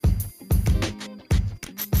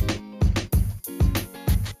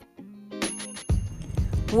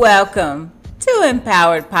Welcome to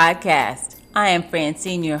Empowered Podcast. I am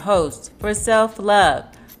Francine, your host for self-love,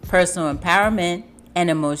 personal empowerment, and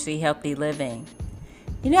emotionally healthy living.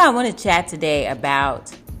 I want to chat today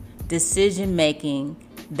about decision making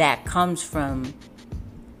that comes from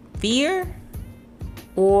fear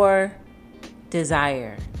or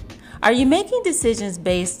desire. Are you making decisions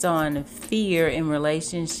based on fear in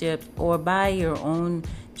relationships or by your own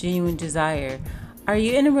genuine desire? Are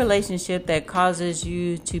you in a relationship that causes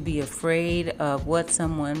you to be afraid of what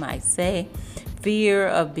someone might say? Fear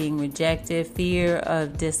of being rejected, fear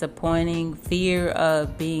of disappointing, fear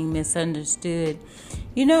of being misunderstood.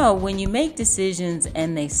 When you make decisions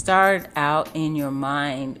and they start out in your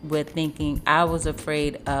mind with thinking, I was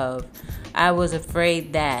afraid of, I was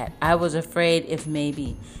afraid that, I was afraid if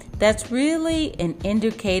maybe. That's really an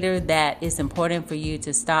indicator that is important for you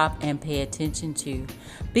to stop and pay attention to,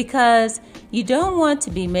 because you don't want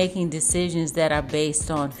to be making decisions that are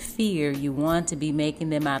based on fear. You want to be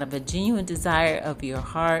making them out of a genuine desire of your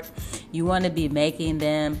heart. You want to be making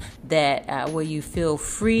them that where you feel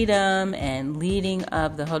freedom and leading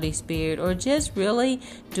of the Holy Spirit, or just really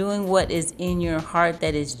doing what is in your heart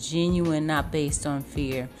that is genuine, not based on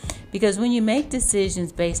fear. Because when you make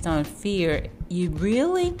decisions based on fear, you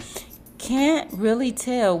really can't really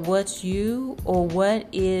tell what's you or what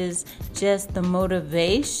is just the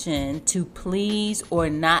motivation to please or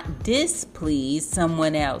not displease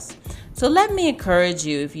someone else. So let me encourage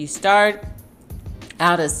you, if you start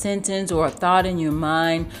out a sentence or a thought in your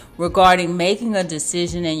mind regarding making a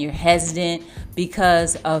decision and you're hesitant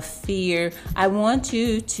because of fear, I want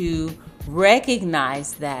you to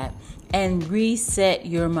recognize that and reset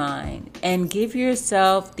your mind and give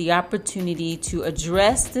yourself the opportunity to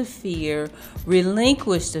address the fear,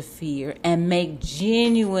 relinquish the fear, and make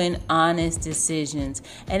genuine, honest decisions.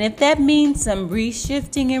 And if that means some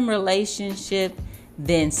reshifting in relationship,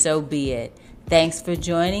 then so be it. Thanks for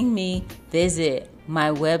joining me. Visit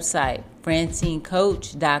my website,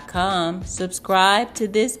 francinecoach.com. Subscribe to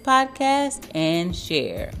this podcast and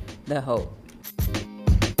share the hope.